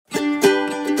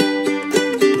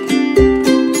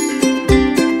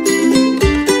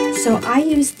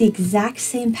the exact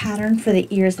same pattern for the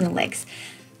ears and the legs.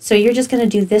 So you're just going to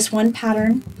do this one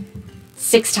pattern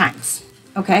 6 times.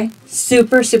 Okay,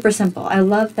 super, super simple. I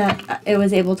love that it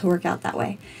was able to work out that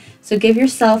way. So give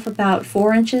yourself about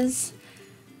 4 inches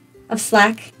of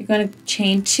slack. You're going to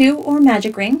chain 2 or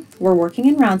magic ring. We're working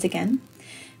in rounds again.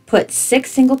 Put 6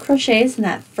 single crochets in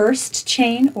that first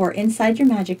chain or inside your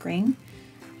magic ring.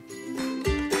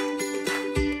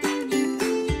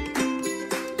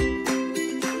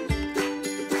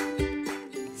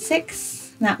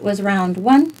 That was round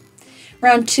 1.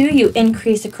 Round 2, you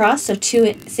increase across, so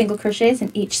 2 single crochets in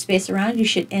each space around. You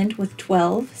should end with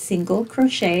 12 single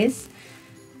crochets.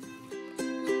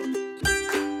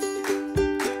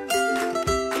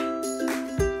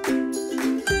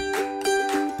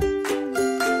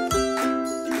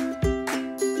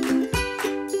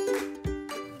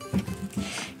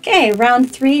 Okay,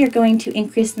 round 3, you're going to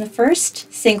increase in the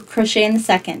first, single crochet in the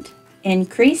second,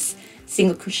 increase,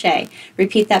 single crochet.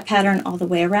 Repeat that pattern all the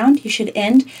way around. You should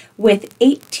end with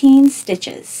 18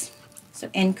 stitches. So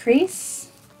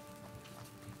increase,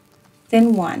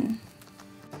 then 1.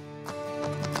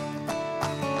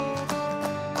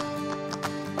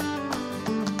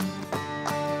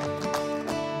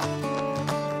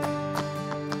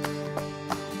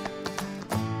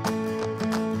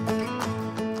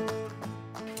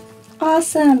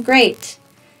 Awesome, great.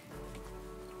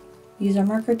 Use our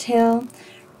marker tail.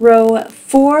 Row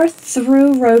 4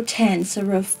 through row 10. So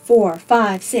row 4,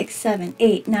 5, 6, 7,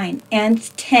 8, 9,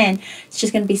 and 10. It's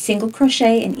just going to be single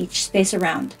crochet in each space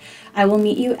around. I will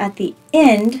meet you at the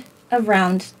end of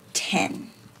round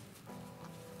 10.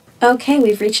 Okay,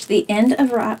 we've reached the end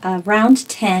of round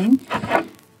 10.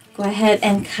 Go ahead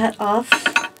and cut off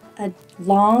a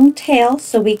long tail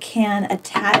so we can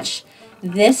attach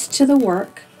this to the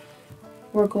work.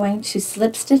 We're going to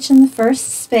slip stitch in the first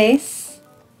space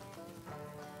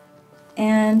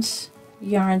and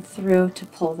yarn through to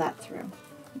pull that through.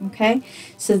 Okay,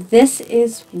 so this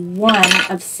is 1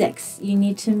 of 6. You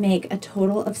need to make a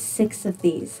total of 6 of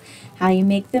these. How you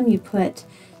make them, you put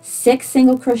 6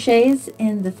 single crochets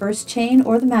in the first chain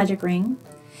or the magic ring,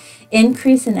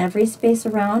 increase in every space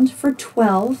around for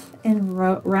 12 in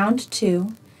round 2,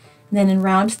 and then in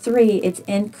round 3 it's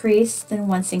increase, then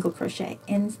 1 single crochet,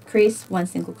 increase, 1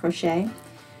 single crochet.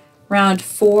 Round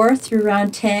 4 through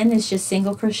round 10 is just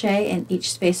single crochet in each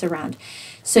space around.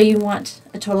 So you want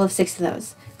a total of 6 of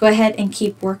those. Go ahead and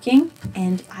keep working,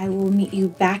 and I will meet you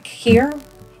back here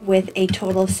with a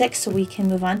total of 6 so we can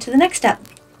move on to the next step.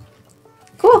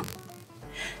 Cool.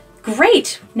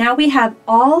 Great. Now we have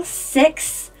all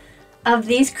 6 of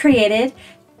these created.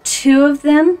 2 of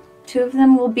them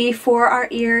will be for our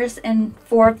ears and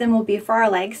 4 of them will be for our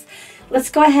legs. Let's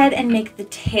go ahead and make the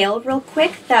tail real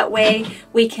quick. That way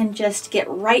we can just get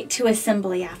right to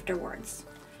assembly afterwards.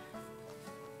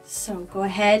 So go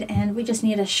ahead, and we just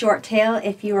need a short tail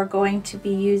if you are going to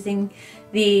be using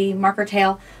the marker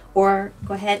tail, or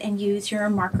go ahead and use your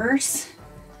markers.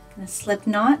 And a slip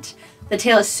knot. The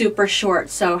tail is super short,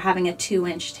 so having a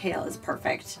 2-inch tail is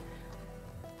perfect.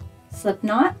 Slip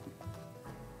knot,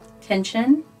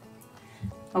 tension.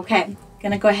 Okay.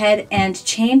 Gonna go ahead and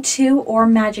chain 2 or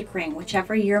magic ring,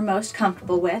 whichever you're most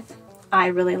comfortable with. I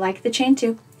really like the chain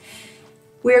 2.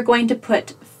 We're going to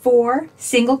put 4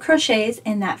 single crochets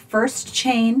in that first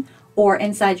chain or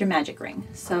inside your magic ring.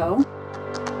 So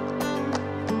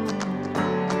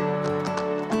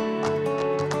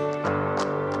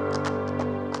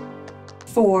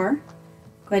four.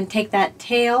 Go ahead and take that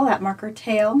tail, that marker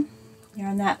tail,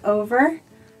 yarn that over,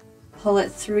 pull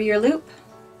it through your loop.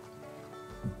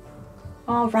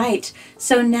 All right,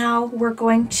 so now we're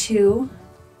going to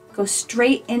go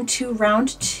straight into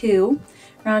round 2.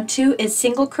 Round 2 is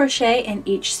single crochet in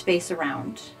each space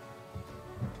around.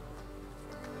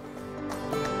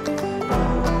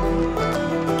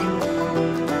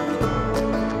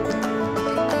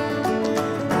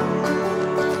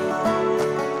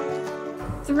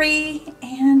 Three,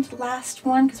 and last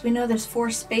one, because we know there's 4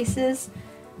 spaces.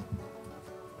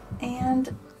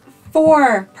 And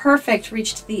 4, perfect,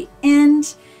 reach to the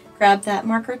end, grab that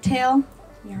marker tail,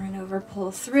 yarn over,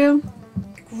 pull through,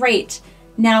 great.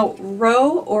 Now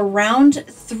row or round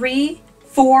 3,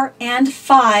 4, and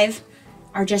 5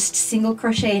 are just single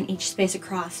crochet in each space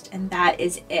across, and that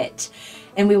is it.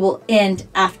 And we will end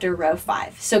after row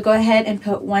 5. So go ahead and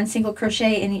put 1 single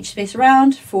crochet in each space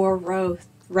around for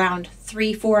round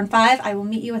 3, 4, and 5. I will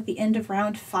meet you at the end of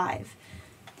round 5.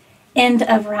 End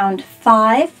of round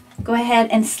 5. Go ahead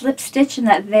and slip stitch in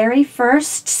that very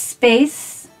first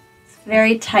space. It's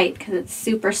very tight because it's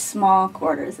super small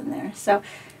quarters in there. So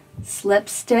slip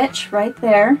stitch right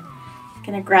there. I'm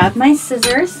gonna grab my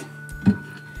scissors,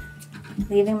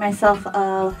 leaving myself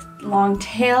a long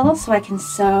tail so I can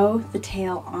sew the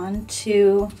tail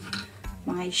onto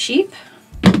my sheep.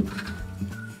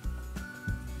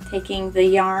 Taking the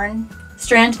yarn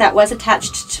strand that was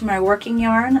attached to my working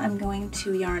yarn, I'm going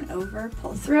to yarn over,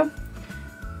 pull through,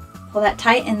 pull that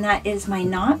tight, and that is my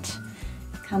knot.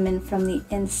 Come in from the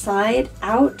inside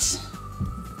out,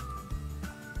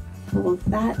 pull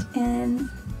that in,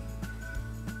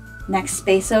 next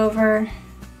space over,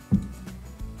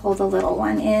 pull the little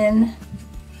one in.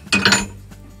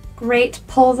 Great,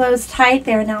 pull those tight.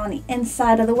 They're now on the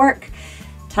inside of the work.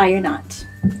 Tie your knot.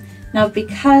 Now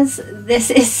because this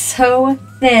is so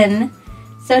thin,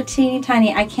 so teeny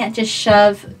tiny, I can't just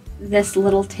shove this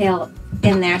little tail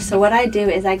in there. So what I do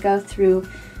is I go through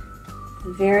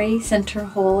the very center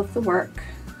hole of the work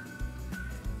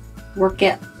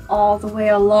it all the way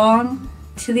along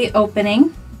to the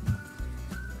opening.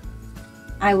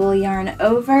 I will yarn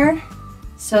over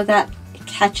so that it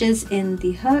catches in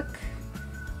the hook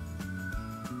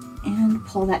and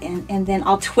pull that in, and then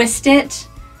I'll twist it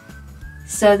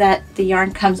so that the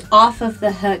yarn comes off of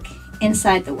the hook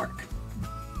inside the work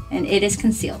and it is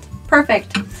concealed.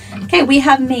 Perfect. Okay, we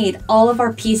have made all of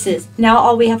our pieces. Now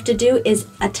all we have to do is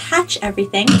attach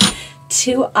everything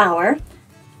to our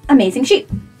amazing sheep.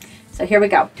 So here we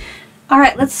go. All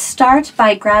right, let's start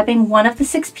by grabbing one of the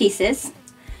 6 pieces.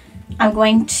 I'm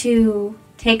going to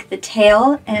take the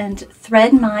tail and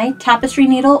thread my tapestry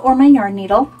needle or my yarn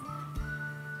needle.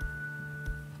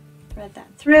 Thread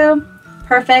that through.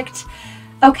 Perfect.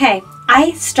 Okay,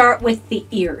 I start with the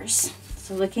ears.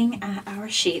 So looking at our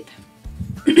sheep,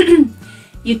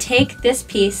 you take this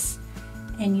piece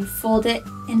and you fold it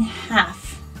in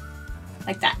half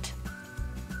like that.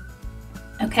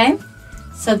 Okay,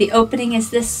 so the opening is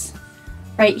this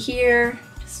right here.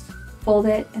 Just fold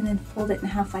it and then fold it in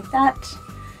half like that.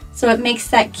 So it makes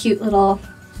that cute little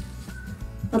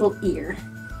ear.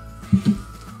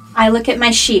 I look at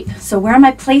my sheep. So where am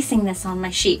I placing this on my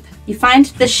sheep? You find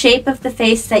the shape of the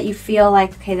face that you feel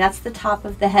like, okay, that's the top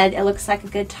of the head. It looks like a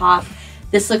good top.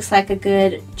 This looks like a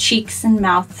good cheeks and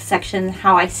mouth section,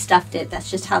 how I stuffed it. That's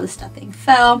just how the stuffing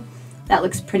fell. That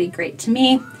looks pretty great to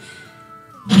me.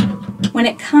 When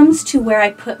it comes to where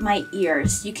I put my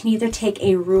ears, you can either take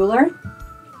a ruler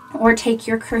or take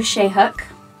your crochet hook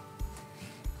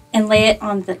and lay it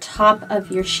on the top of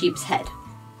your sheep's head.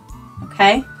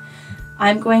 Okay?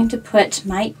 I'm going to put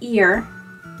my ear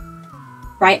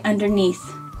right underneath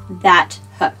that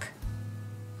hook.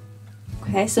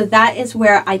 Okay, so that is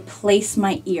where I place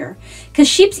my ear. Because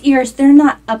sheep's ears, they're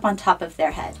not up on top of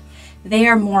their head. They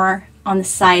are more on the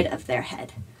side of their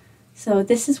head. So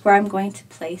this is where I'm going to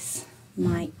place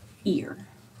my ear.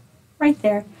 Right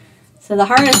there. So the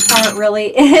hardest part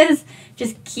really is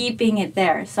just keeping it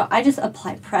there. So I just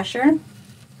apply pressure,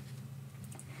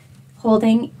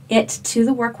 holding it to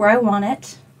the work where I want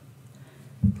it,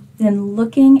 then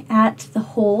looking at the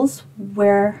holes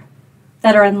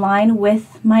that are in line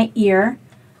with my ear.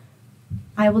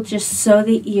 I will just sew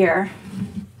the ear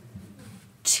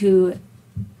to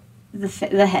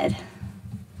the head,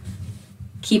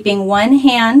 keeping one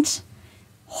hand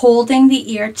holding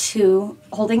the ear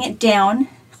holding it down,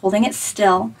 holding it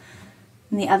still,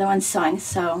 and the other one sewing.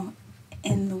 So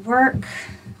in the work,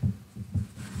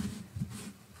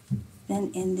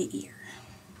 then in the ear.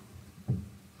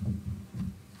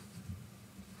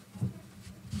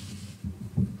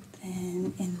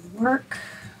 Then in the work,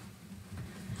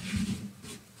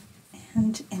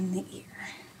 and in the ear.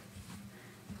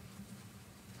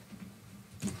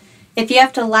 If you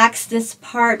have to lax this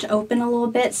part open a little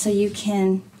bit so you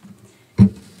can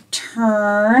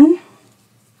turn,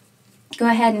 go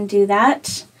ahead and do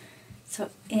that. So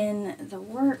in the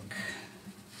work,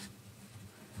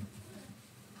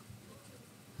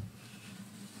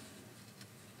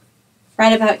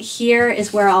 right about here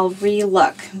is where I'll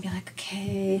re-look and be like,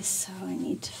 okay, so I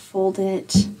need to fold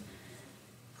it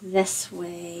this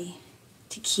way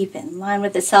to keep it in line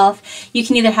with itself. You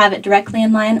can either have it directly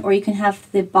in line or you can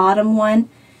have the bottom one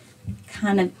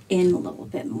kind of in a little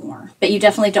bit more. But you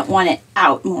definitely don't want it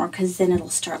out more because then it'll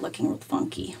start looking real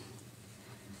funky.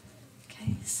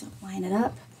 Okay, so line it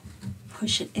up,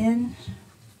 push it in.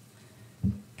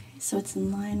 Okay, so it's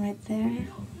in line right there.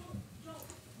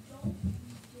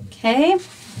 Okay.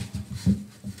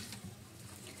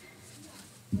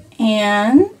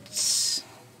 And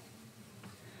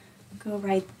go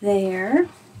right there.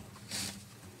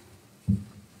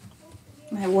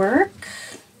 My work.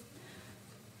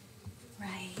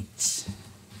 Right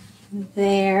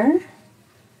there.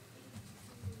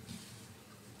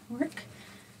 Work.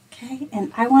 Okay,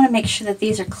 and I want to make sure that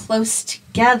these are close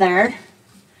together.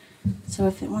 So So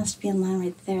if it wants to be in line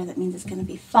right there, that means it's going to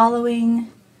be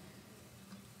following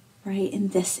right in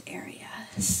this area.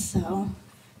 So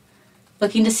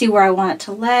looking to see where I want it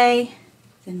to lay,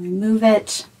 then remove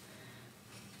it.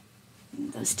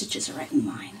 And those stitches are right in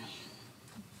line.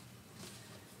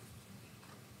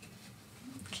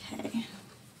 Okay.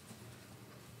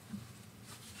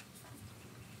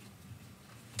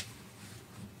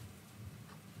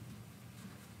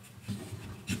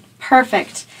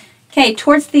 Perfect. Okay,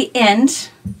 towards the end,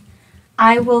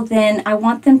 I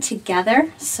want them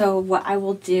together. So what I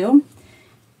will do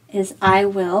is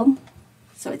so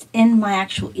it's in my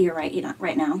actual ear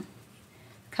right now,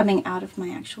 coming out of my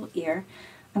actual ear.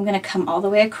 I'm going to come all the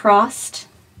way across,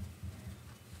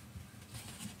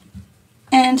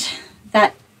 and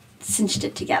that cinched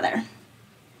it together,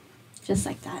 just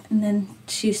like that. And then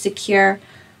to secure,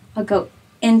 I'll go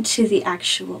into the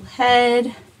actual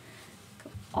head,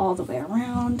 go all the way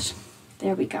around.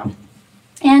 There we go.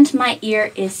 And my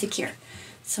ear is secure.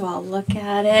 So I'll look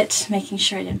at it, making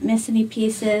sure I didn't miss any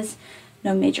pieces,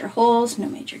 no major holes, no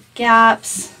major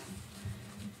gaps.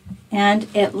 And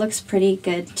it looks pretty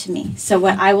good to me. So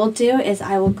what I will do is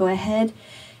I will go ahead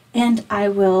and I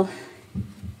will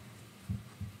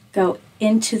go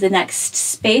into the next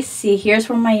space. See, here's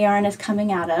where my yarn is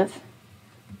coming out of,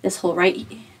 this hole right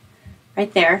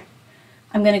there.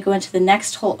 I'm going to go into the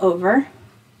next hole over.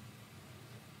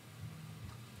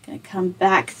 Going to come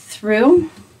back through,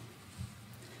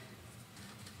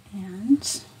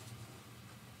 and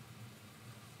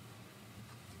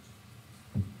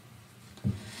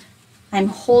I'm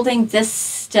holding this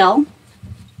still.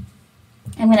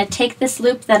 I'm going to take this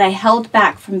loop that I held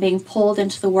back from being pulled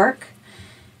into the work,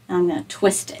 and I'm going to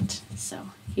twist it. So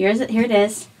here it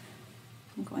is.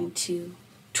 I'm going to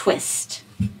twist.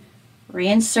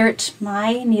 Reinsert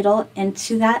my needle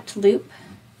into that loop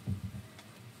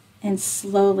and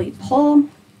slowly pull,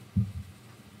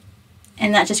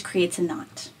 and that just creates a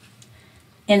knot.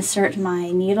 Insert my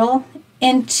needle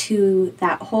into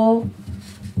that hole,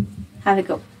 have it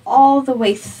go all the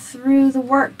way through the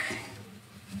work,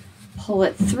 pull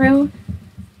it through,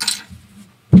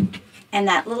 and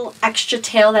that little extra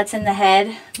tail that's in the head,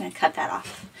 I'm going to cut that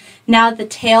off. Now the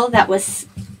tail that was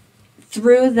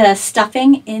through the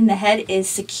stuffing in the head is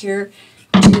secure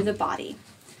to the body.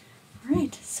 All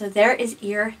right, so there is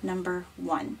ear number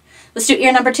 1. Let's do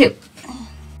ear number 2.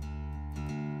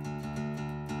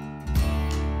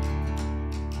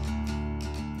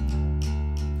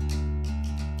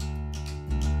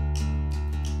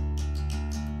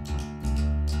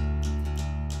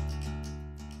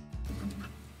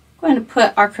 Going to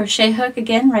put our crochet hook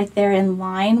again right there in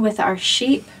line with our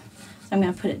sheep. So I'm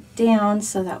going to put it down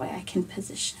so that way I can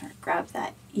position or grab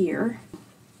that ear.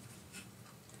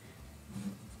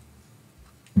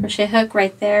 Crochet hook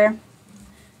right there.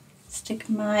 Stick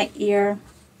my ear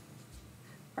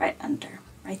right under,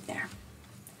 right there.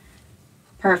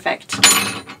 Perfect.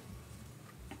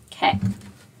 Okay.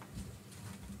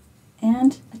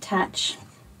 And attach.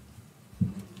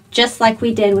 Just like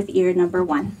we did with ear number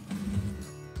 1.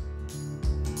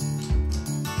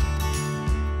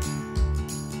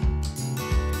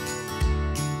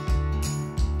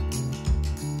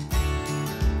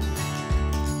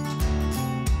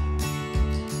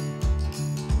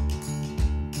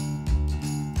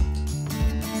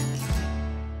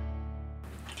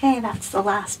 Okay, that's the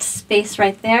last space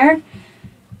right there.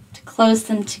 To close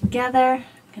them together,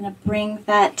 I'm going to bring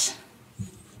that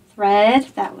thread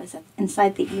that was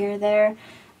inside the ear there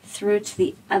through to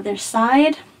the other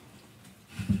side.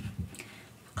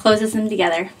 Closes them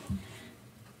together.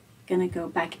 Going to go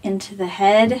back into the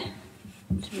head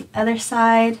to the other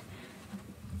side.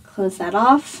 Close that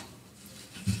off.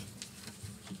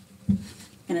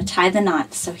 Going to tie the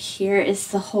knot. So here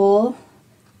is the hole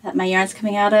that my yarn's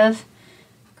coming out of.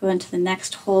 Go into the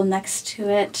next hole next to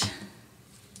it.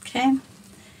 Okay.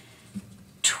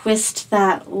 Twist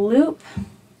that loop.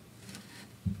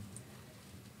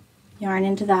 Yarn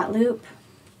into that loop.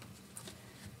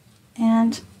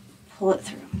 And pull it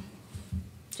through.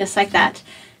 Just like that.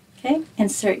 Okay.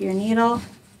 Insert your needle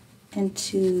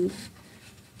into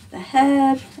the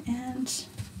head and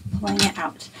pulling it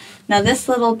out. Now this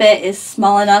little bit is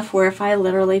small enough where if I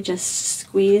literally just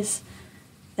squeeze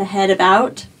the head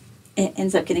about, it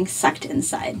ends up getting sucked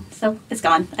inside. So it's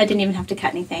gone. I didn't even have to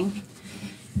cut anything.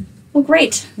 Well,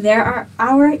 great. There are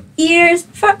our ears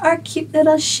for our cute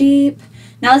little sheep.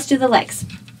 Now let's do the legs.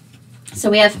 So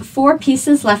we have 4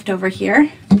 pieces left over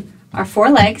here, our 4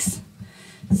 legs.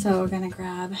 So we're going to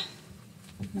grab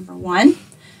number 1,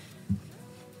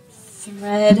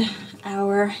 thread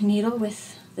our needle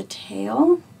with the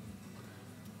tail,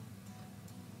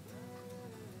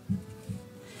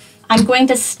 I'm going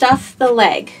to stuff the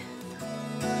leg.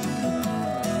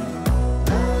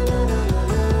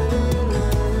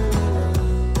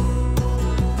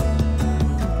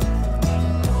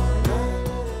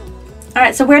 All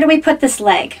right, so where do we put this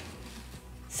leg?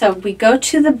 So we go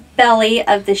to the belly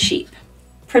of the sheep.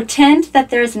 Pretend that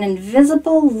there's an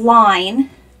invisible line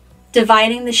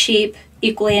dividing the sheep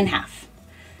equally in half.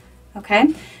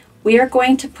 Okay, we are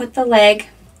going to put the leg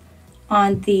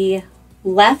on the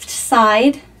left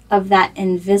side of that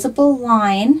invisible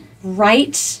line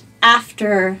right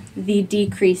after the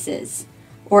decreases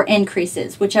or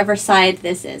increases, whichever side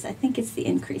this is. I think it's the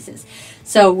increases.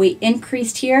 So we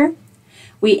increased here,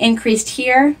 we increased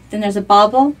here, then there's a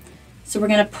bobble. So we're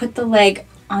going to put the leg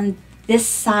on this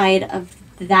side of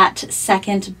that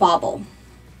second bobble.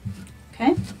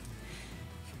 Okay,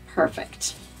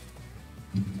 perfect.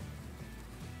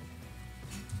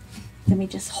 Let me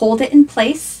just hold it in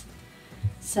place.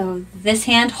 So this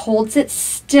hand holds it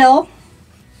still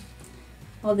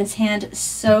while this hand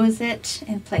sews it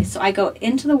in place. So I go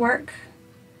into the work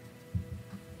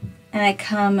and I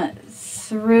come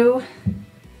through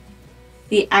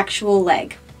the actual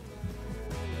leg.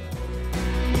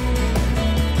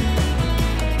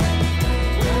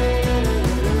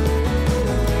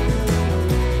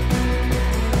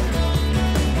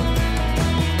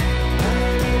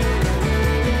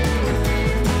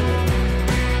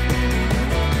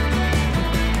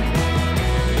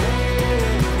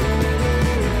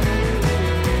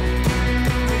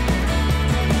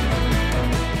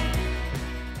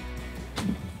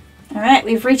 All right,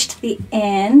 we've reached the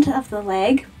end of the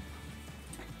leg.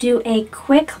 Do a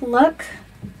quick look.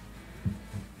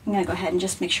 I'm gonna go ahead and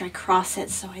just make sure I cross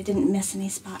it so I didn't miss any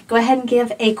spot. Go ahead and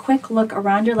give a quick look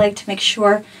around your leg to make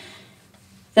sure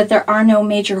that there are no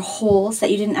major holes, that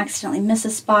you didn't accidentally miss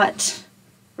a spot.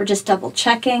 We're just double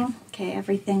checking. Okay,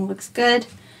 everything looks good.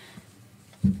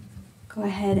 Go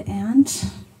ahead and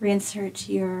reinsert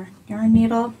your yarn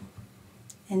needle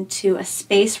into a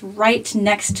space right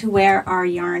next to where our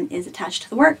yarn is attached to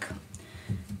the work.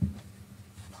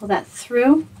 Pull that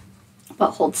through,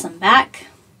 but hold some back.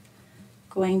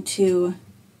 Going to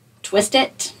twist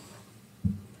it,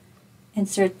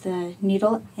 insert the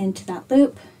needle into that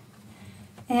loop,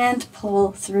 and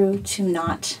pull through to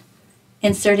knot.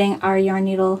 Inserting our yarn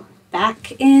needle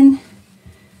back in,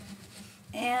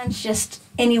 and just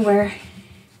anywhere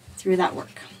through that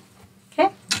work.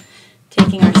 Okay,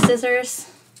 taking our scissors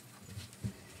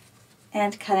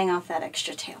and cutting off that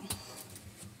extra tail.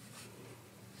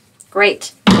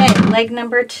 Great. Okay, leg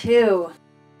number 2.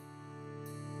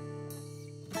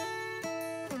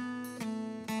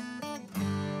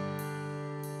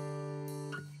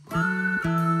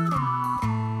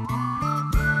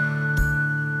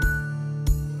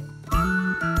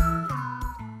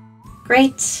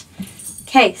 Great.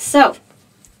 Okay, so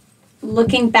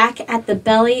looking back at the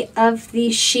belly of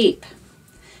the sheep,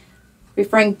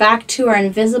 referring back to our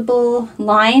invisible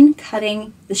line,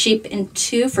 cutting the sheep in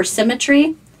 2 for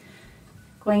symmetry.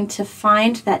 Going to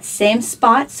find that same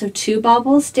spot, so 2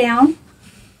 bobbles down,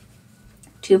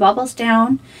 2 bobbles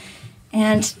down,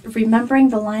 and remembering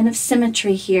the line of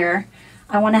symmetry here,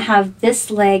 I want to have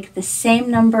this leg the same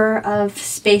number of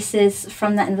spaces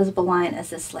from that invisible line as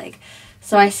this leg.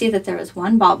 So I see that there is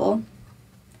 1 bobble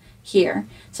here,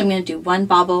 so I'm going to do 1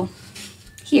 bobble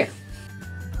here.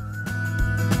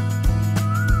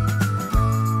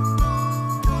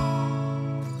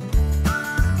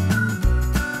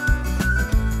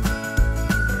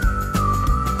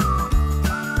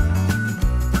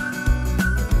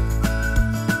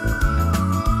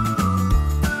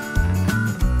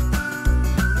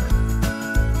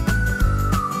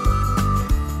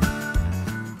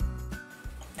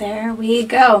 There we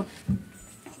go.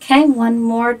 Okay, 1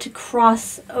 more to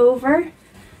cross over,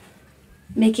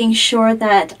 making sure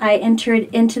that I entered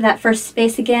into that first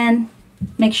space again.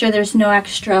 Make sure there's no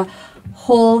extra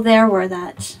hole there where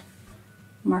that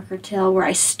marker tail where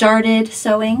I started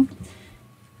sewing.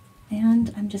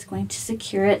 And I'm just going to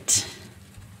secure it.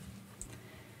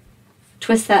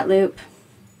 Twist that loop.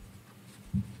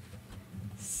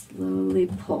 Slowly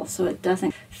pull so it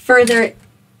doesn't further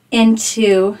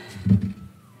into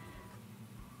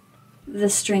the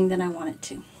string that I want it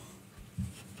to.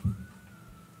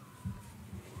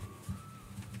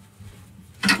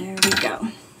 There we go.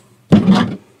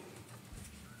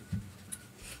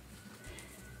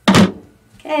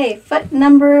 Okay, foot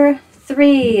number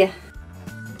 3.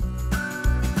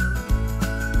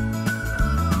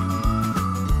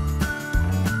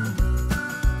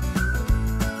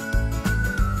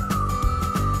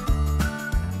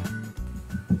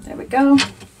 There we go.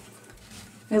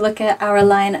 We look at our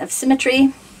line of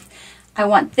symmetry. I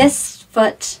want this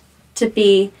foot to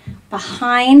be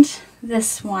behind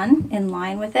this one, in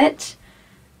line with it,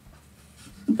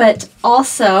 but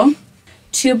also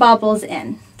 2 bobbles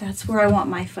in. That's where I want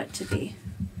my foot to be.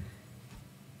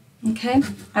 Okay,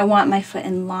 I want my foot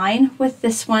in line with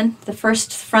this one, the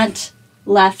first front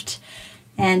left,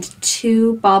 and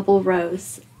 2 bobble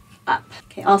rows up.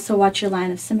 Okay, also watch your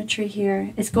line of symmetry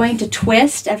here. It's going to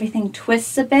twist, everything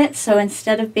twists a bit, so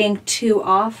instead of being 2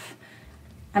 off,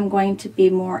 I'm going to be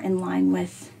more in line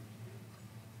with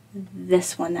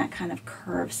this one that kind of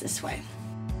curves this way.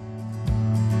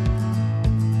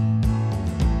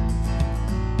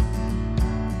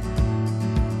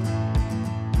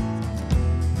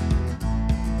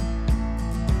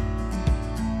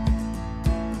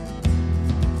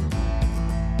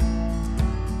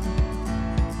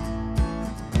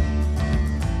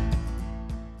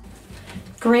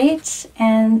 Great,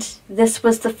 and this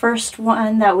was the first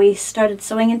one that we started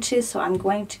sewing into, so I'm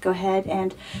going to go ahead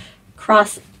and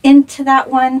cross into that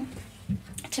one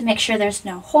to make sure there's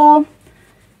no hole,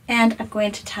 and I'm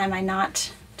going to tie my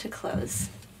knot to close.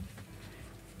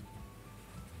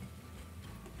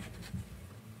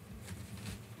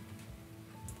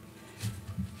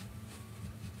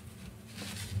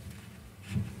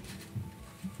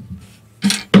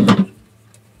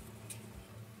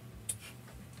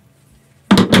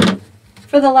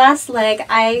 For the last leg,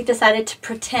 I decided to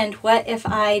pretend, what if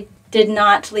I did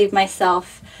not leave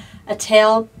myself a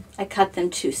tail? I cut them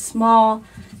too small.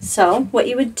 So what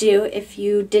you would do if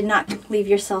you did not leave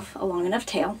yourself a long enough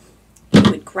tail, you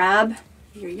would grab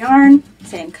your yarn,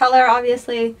 same color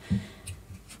obviously,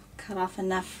 cut off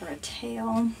enough for a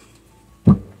tail,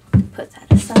 put that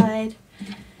aside,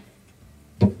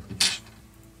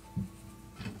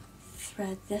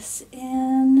 thread this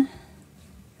in,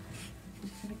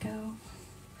 there we go.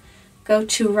 Go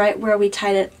to right where we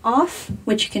tied it off,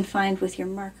 which you can find with your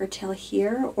marker tail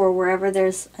here or wherever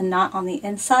there's a knot on the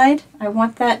inside. I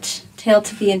want that tail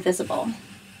to be invisible.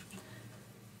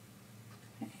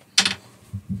 Okay.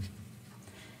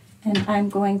 And I'm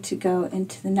going to go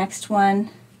into the next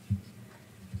one.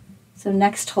 So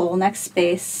next hole, next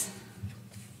space,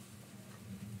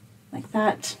 like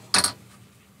that.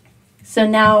 So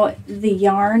now the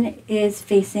yarn is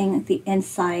facing the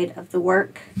inside of the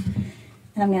work.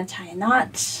 And I'm going to tie a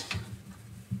knot.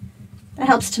 That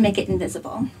helps to make it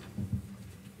invisible.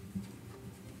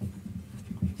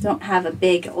 Don't have a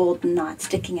big old knot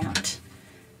sticking out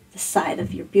the side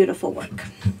of your beautiful work.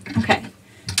 Okay,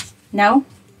 now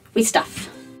we stuff.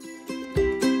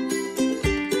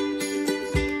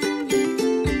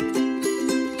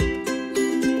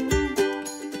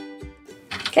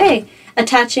 Okay,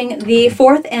 attaching the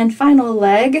 4th and final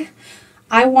leg.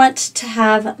 I want to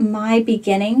have my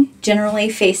beginning generally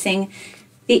facing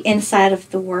the inside of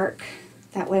the work.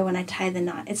 That way when I tie the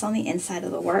knot, it's on the inside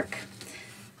of the work.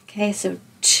 Okay, so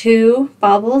 2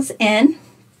 bobbles in,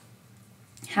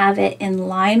 have it in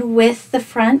line with the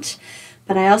front,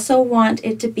 but I also want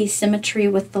it to be symmetry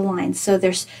with the line. So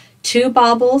there's 2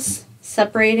 bobbles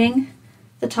separating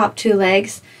the top 2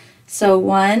 legs. So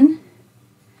 1,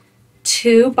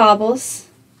 2 bobbles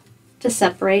to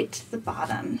separate the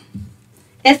bottom.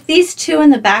 If these 2 in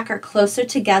the back are closer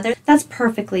together, that's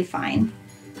perfectly fine.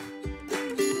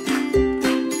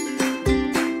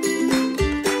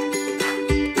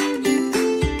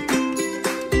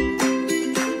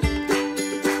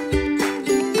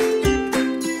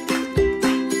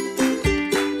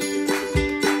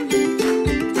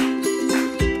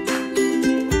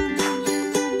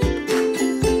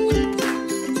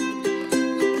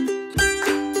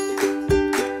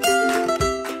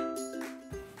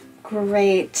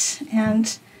 Great,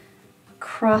 and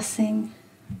crossing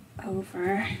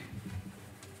over.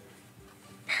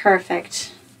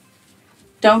 Perfect.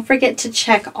 Don't forget to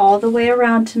check all the way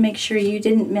around to make sure you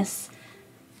didn't miss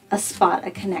a spot,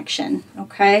 a connection,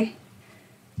 okay?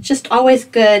 Just always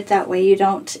good, that way you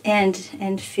don't end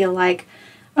and feel like,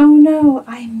 oh no,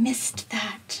 I missed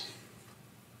that.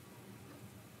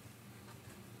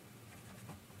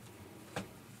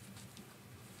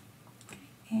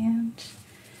 And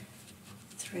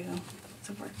through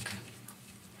the work.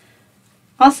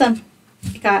 Awesome.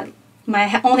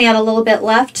 Only had a little bit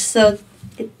left, so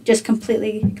it just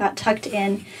completely got tucked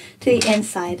in to the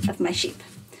inside of my sheep.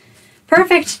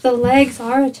 Perfect. The legs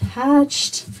are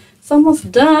attached. It's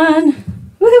almost done.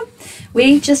 Woohoo!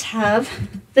 We just have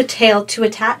the tail to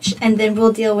attach, and then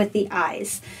we'll deal with the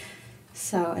eyes.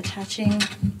 So attaching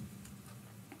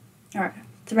or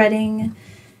threading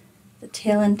the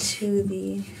tail into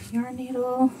the yarn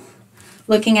needle.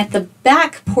 Looking at the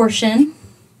back portion,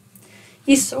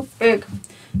 he's so big,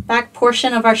 back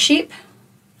portion of our sheep,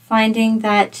 finding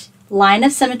that line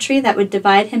of symmetry that would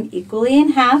divide him equally in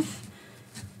half.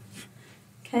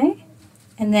 Okay,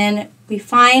 and then we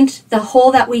find the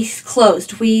hole that we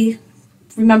closed.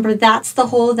 Remember, that's the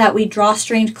hole that we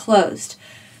drawstringed closed.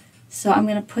 So I'm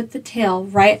going to put the tail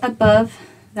right above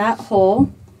that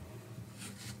hole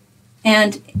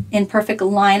and in perfect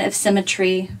line of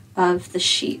symmetry of the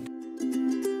sheep.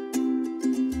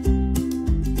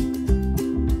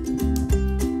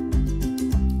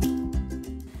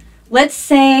 Let's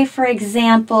say, for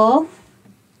example,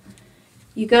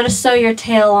 you go to sew your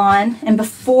tail on, and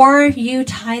before you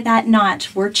tie that knot,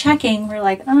 we're checking. We're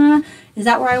like, is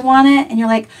that where I want it? And you're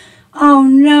like, oh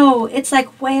no, it's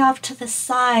like way off to the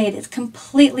side. It's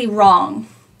completely wrong.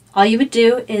 All you would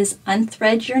do is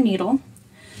unthread your needle.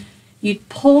 You'd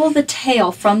pull the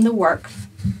tail from the work,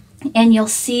 and you'll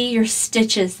see your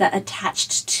stitches that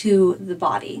attached to the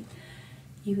body.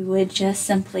 You would just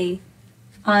simply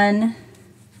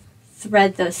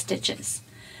unthread those stitches.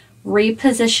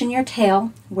 Reposition your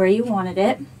tail where you wanted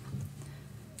it.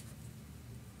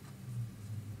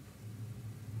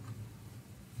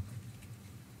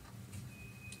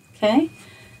 Okay.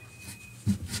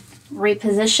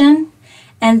 Reposition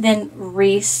and then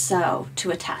re-sew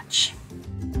to attach.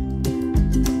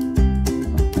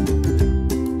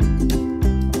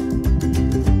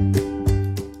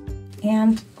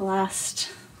 And last.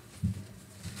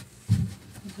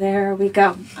 There we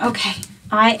go. Okay.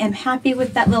 I am happy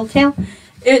with that little tail.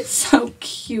 It's so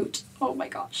cute. Oh my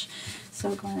gosh.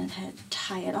 So go ahead and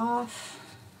tie it off.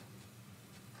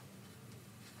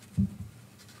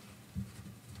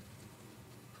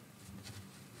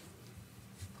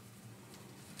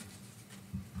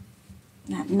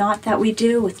 That knot that we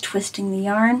do with twisting the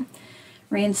yarn,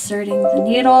 reinserting the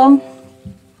needle,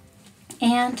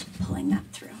 and pulling that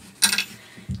through.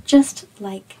 Just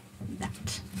like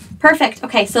that. Perfect.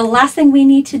 Okay, so the last thing we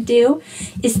need to do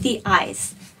is the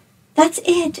eyes. That's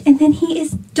it, and then he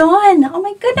is done. Oh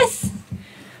my goodness.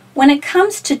 When it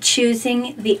comes to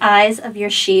choosing the eyes of your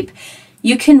sheep,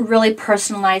 you can really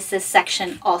personalize this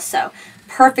section also.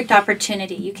 Perfect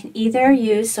opportunity. You can either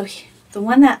use, so the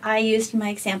one that I used in my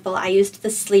example, I used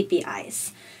the sleepy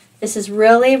eyes. This is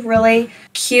really, really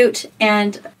cute,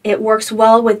 and it works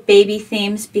well with baby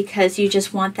themes because you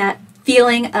just want that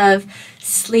feeling of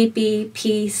sleepy,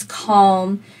 peace,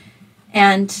 calm,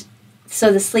 and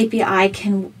so the sleepy eye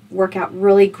can work out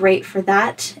really great for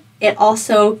that. It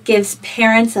also gives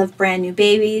parents of brand new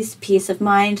babies peace of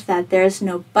mind that there's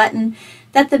no button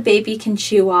that the baby can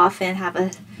chew off and have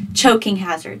a choking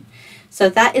hazard. So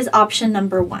that is option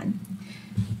number one.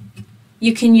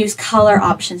 You can use color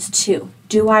options too.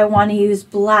 Do I want to use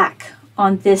black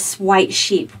on this white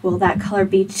sheep? Will that color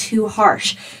be too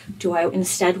harsh? Do I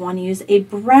instead want to use a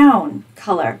brown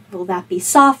color? Will that be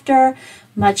softer,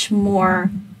 much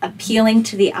more appealing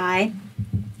to the eye?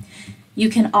 You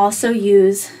can also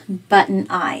use button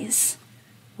eyes,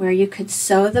 where you could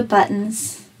sew the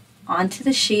buttons onto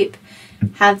the sheep,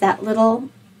 have that little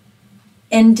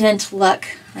indent look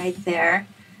right there.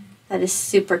 That is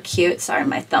super cute. Sorry,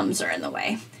 my thumbs are in the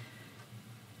way.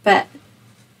 But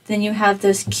then you have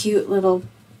those cute little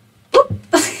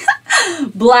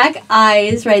black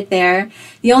eyes right there.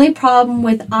 The only problem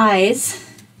with eyes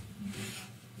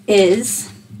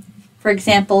is, for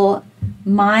example,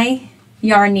 my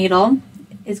yarn needle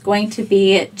is going to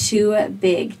be too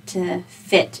big to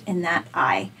fit in that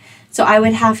eye. So I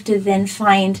would have to then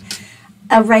find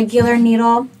a regular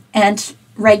needle and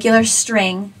regular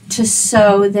string to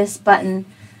sew this button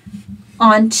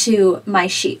onto my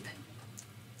sheep.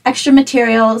 Extra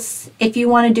materials, if you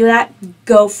want to do that,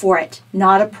 go for it.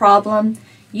 Not a problem.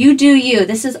 You do you.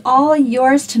 This is all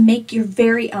yours to make your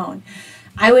very own.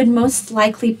 I would most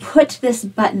likely put this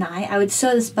button eye, I would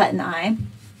sew this button eye,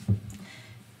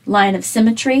 line of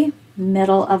symmetry,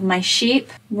 middle of my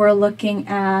sheep. We're looking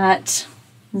at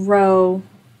row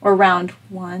or round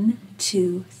 1,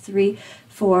 2, 3,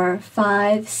 4,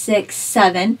 5, 6,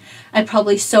 7. I'd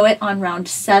probably sew it on round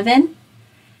 7.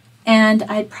 And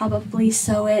I'd probably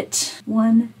sew it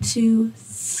 1, 2,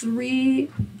 3,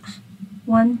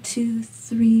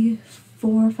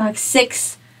 4, 5,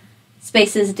 6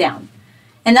 spaces down.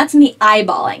 And that's me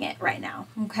eyeballing it right now,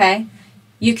 okay?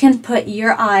 You can put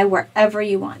your eye wherever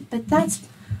you want, but that's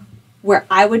where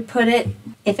I would put it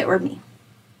if it were me,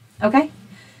 okay?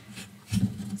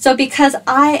 So because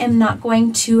I am not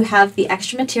going to have the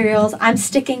extra materials, I'm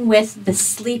sticking with the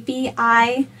sleepy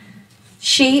eye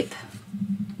shape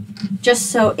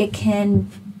just so it can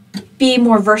be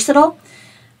more versatile.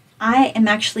 I am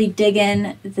actually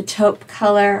digging the taupe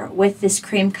color with this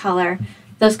cream color.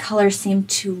 Those colors seem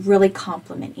to really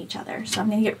complement each other. So I'm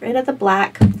going to get rid of the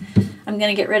black. I'm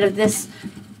going to get rid of this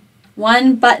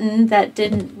one button that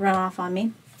didn't run off on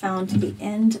me. Found the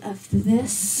end of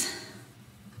this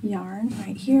yarn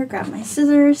right here. Grab my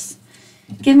scissors.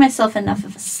 Give myself enough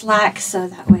of a slack so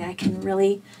that way I can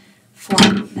really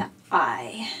form that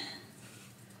eye.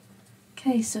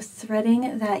 Okay, so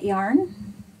threading that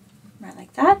yarn right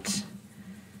like that.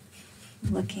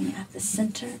 Looking at the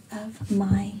center of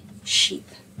my sheep.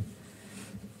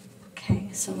 Okay,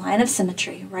 so line of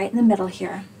symmetry right in the middle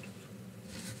here.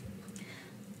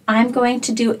 I'm going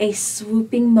to do a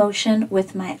swooping motion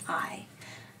with my eye.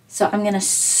 So I'm going to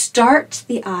start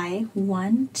the eye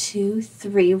 1, 2,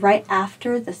 3 right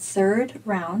after the third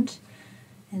round,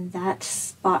 and that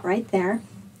spot right there.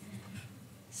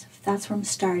 So if that's where I'm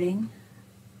starting,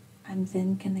 I'm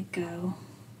then going to go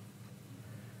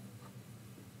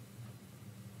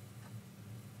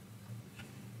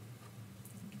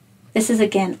This is,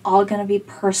 again, all going to be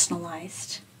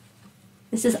personalized.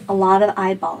 This is a lot of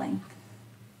eyeballing.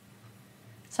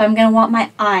 So I'm going to want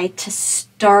my eye to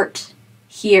start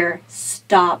here,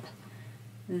 stop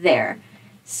there.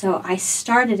 So I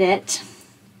started it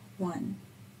 1,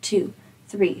 2,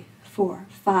 3, 4,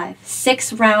 5,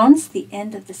 6 rounds, the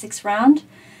end of the 6th round.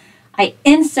 I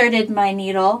inserted my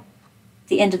needle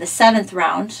the end of the 7th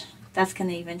round. That's going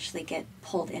to eventually get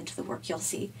pulled into the work, you'll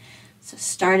see. So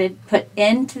started, put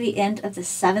into the end of the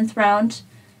 7th round,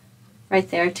 right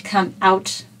there, to come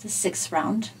out the 6th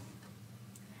round.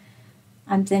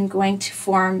 I'm then going to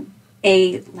form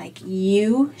a like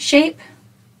U shape,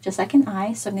 just like an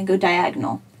eye, so I'm going to go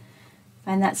diagonal.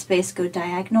 Find that space, go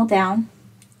diagonal down,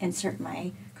 insert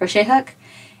my crochet hook,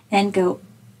 and go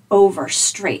over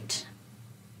straight.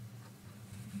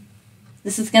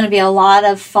 This is going to be a lot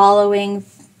of following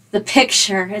the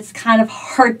picture. It's kind of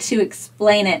hard to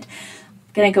explain it.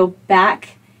 I'm going to go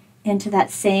back into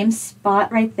that same spot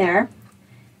right there.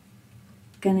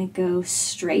 Going to go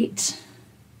straight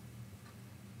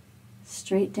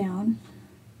down.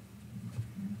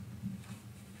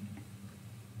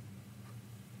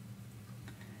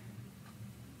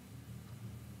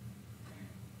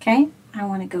 Okay, I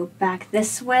want to go back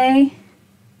this way,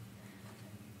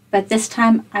 but this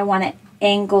time I want to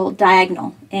angle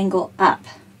diagonal, angle up.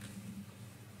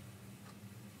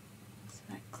 So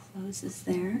that closes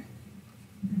there.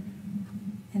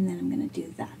 And then I'm going to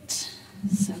do that.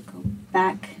 So go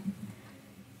back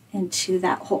into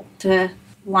that hole to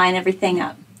line everything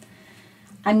up.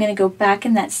 I'm going to go back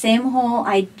in that same hole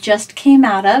I just came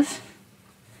out of.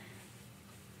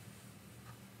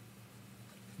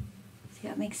 See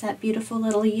how it makes that beautiful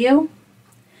little U?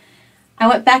 I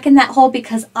went back in that hole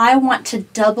because I want to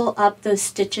double up those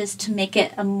stitches to make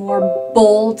it a more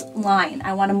bold line.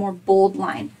 I want a more bold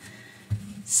line.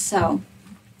 So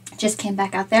just came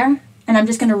back out there, and I'm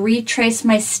just going to retrace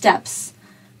my steps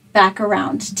back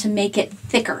around to make it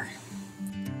thicker.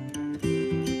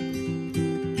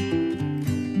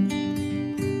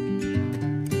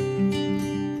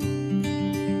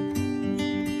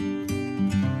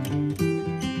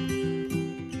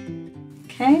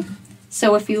 Okay,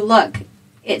 so if you look,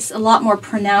 it's a lot more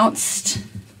pronounced,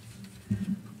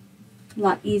 a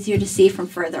lot easier to see from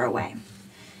further away.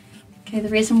 Okay, the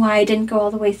reason why I didn't go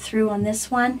all the way through on this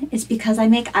one is because I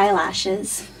make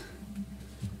eyelashes.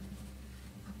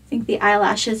 I think the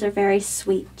eyelashes are very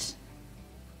sweet.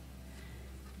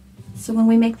 So when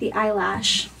we make the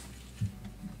eyelash,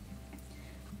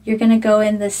 you're going to go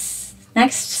in this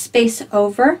next space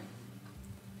over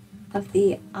of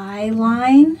the eye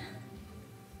line.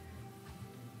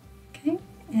 Okay,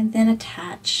 and then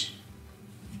attach.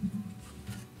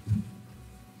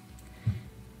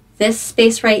 This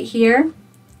space right here,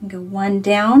 and go one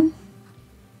down.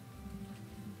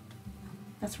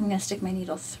 That's where I'm going to stick my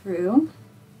needle through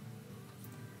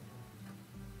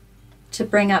to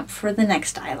bring up for the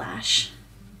next eyelash.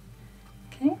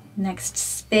 Okay, next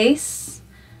space,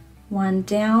 one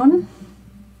down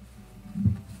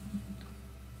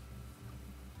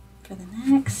for the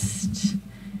next.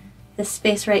 This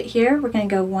space right here, we're going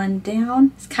to go one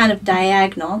down. It's kind of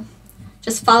diagonal.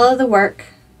 Just follow the work.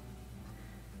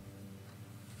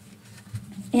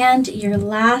 And your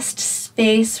last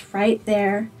space right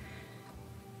there,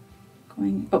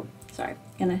 I'm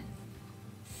gonna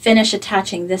finish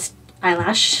attaching this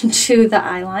eyelash to the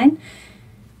eye line,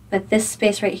 but this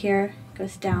space right here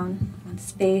goes down one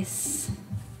space.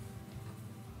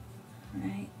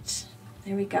 Right,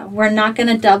 there we go. We're not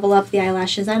gonna double up the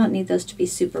eyelashes. I don't need those to be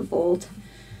super bold,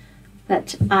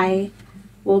 but I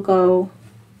will go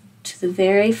to the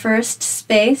very first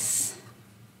space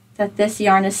that this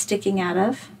yarn is sticking out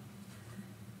of.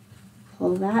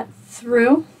 Pull that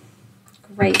through.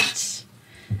 Great.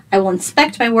 I will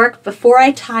inspect my work before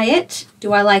I tie it.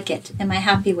 Do I like it? Am I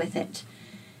happy with it?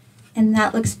 And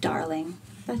that looks darling.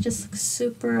 That just looks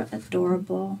super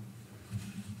adorable,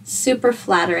 super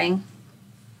flattering.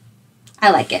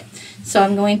 I like it. So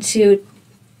I'm going to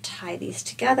tie these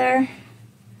together.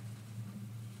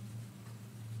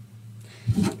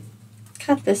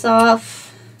 Cut this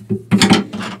off.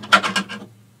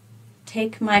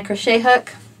 Take my crochet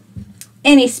hook,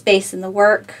 any space in the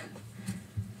work,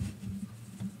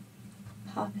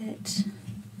 pop it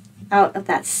out of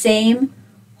that same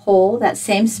hole, that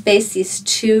same space these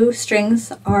two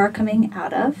strings are coming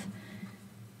out of.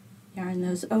 Yarn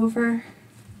those over,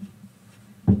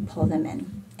 pull them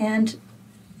in, and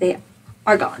they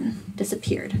are gone,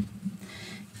 disappeared.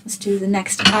 Let's do the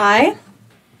next eye.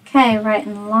 Okay, right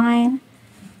in line.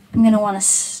 I'm going to want to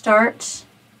start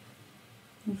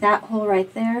that hole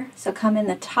right there. So come in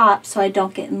the top so I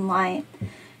don't get in line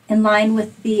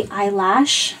with the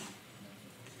eyelash.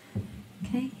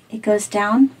 Okay, it goes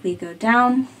down, we go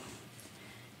down,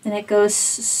 then it goes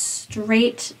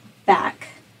straight back.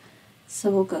 So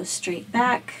we'll go straight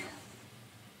back.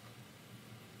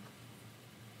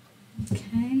 Okay,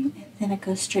 and then it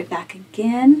goes straight back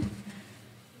again.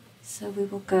 So we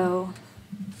will go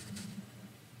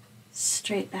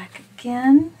straight back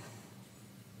again.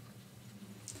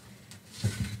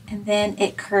 And then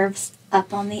it curves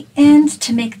up on the end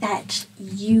to make that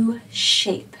U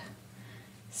shape.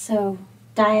 So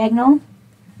diagonal,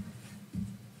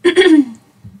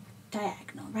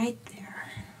 diagonal right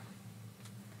there.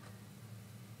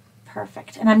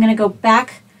 Perfect. And I'm going to go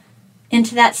back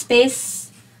into that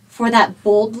space for that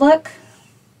bold look.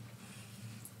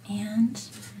 And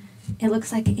it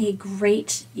looks like a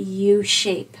great U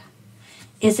shape.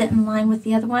 Is it in line with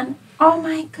the other one? Oh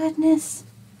my goodness.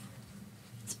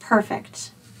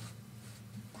 Perfect.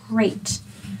 Great.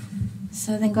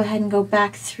 So then go ahead and go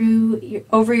back through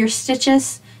over your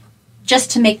stitches.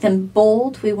 Just to make them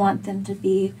bold, we want them to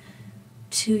be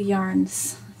 2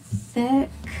 yarns thick.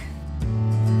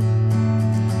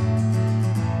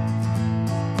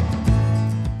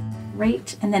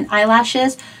 Great. And then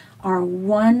eyelashes are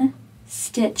 1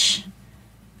 stitch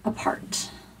apart.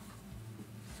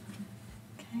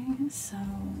 Okay, so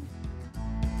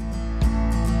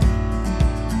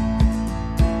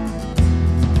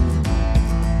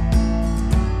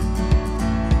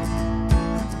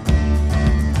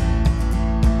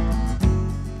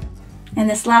and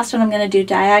this last one I'm going to do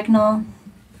diagonal.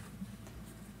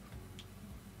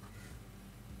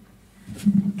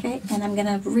 Okay, and I'm going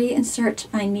to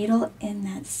reinsert my needle in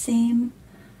that same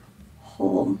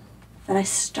hole that I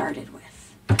started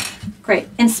with. Great.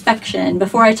 Inspection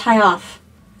before I tie off.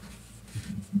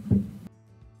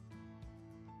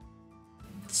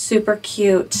 Super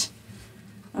cute.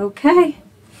 Okay,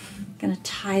 I'm going to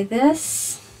tie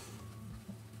this.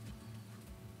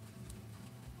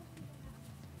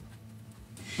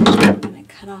 I'm going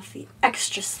to cut off the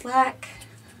extra slack.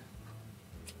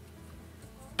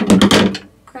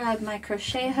 Grab my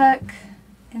crochet hook,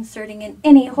 inserting in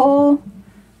any hole,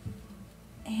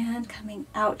 and coming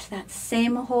out that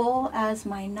same hole as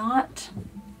my knot.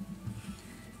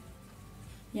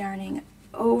 Yarning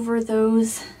over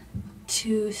those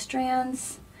 2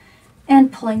 strands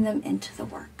and pulling them into the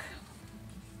work.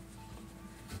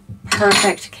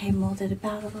 Perfect. Okay, mold it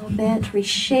about a little bit,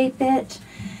 reshape it.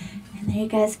 And there you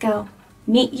guys go.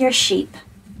 Meet your sheep.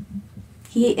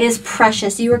 He is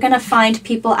precious. You are going to find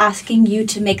people asking you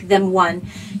to make them one.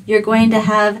 You're going to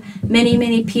have many,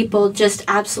 many people just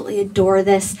absolutely adore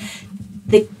this.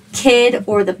 The kid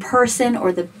or the person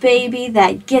or the baby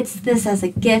that gets this as a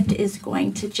gift is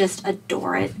going to just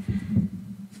adore it.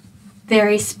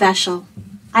 Very special.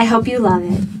 I hope you love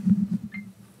it.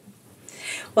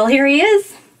 Well, here he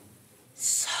is.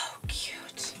 So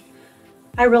cute.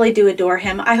 I really do adore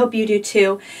him. I hope you do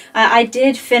too. I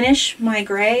did finish my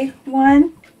gray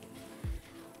one.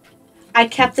 I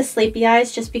kept the sleepy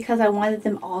eyes just because I wanted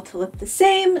them all to look the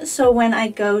same, so when I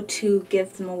go to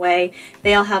give them away,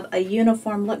 they all have a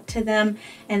uniform look to them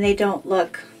and they don't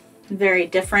look very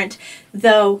different,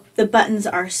 though the buttons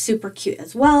are super cute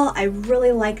as well. I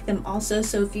really like them also,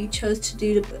 so if you chose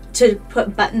to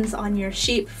put buttons on your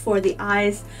sheep for the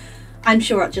eyes, I'm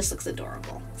sure it just looks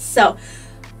adorable. So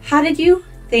how did you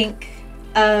think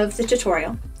of the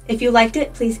tutorial? If you liked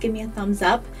it, please give me a thumbs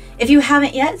up. If you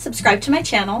haven't yet, subscribe to my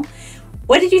channel.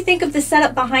 What did you think of the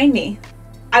setup behind me?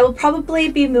 I will probably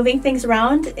be moving things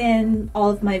around in all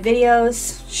of my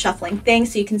videos, shuffling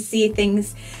things so you can see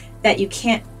things that you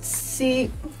can't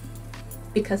see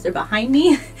because they're behind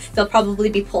me. They'll probably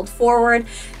be pulled forward.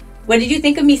 What did you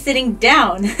think of me sitting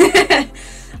down?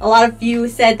 A lot of you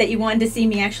said that you wanted to see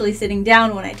me actually sitting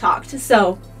down when I talked.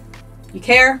 So, you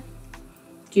care?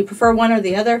 Do you prefer one or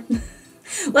the other?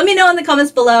 Let me know in the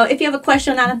comments below. If you have a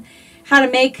question on how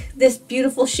to make this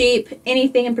beautiful sheep,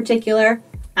 anything in particular,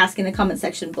 ask in the comment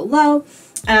section below.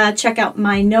 Check out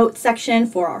my notes section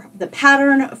for the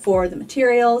pattern, for the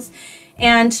materials,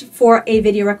 and for a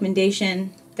video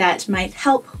recommendation that might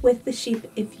help with the sheep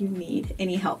if you need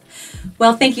any help.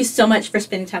 Well, thank you so much for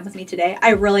spending time with me today.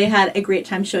 I really had a great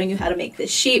time showing you how to make this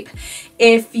sheep.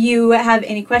 If you have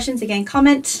any questions, again,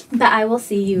 comment, but I will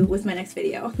see you with my next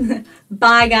video.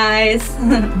 Bye,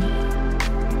 guys.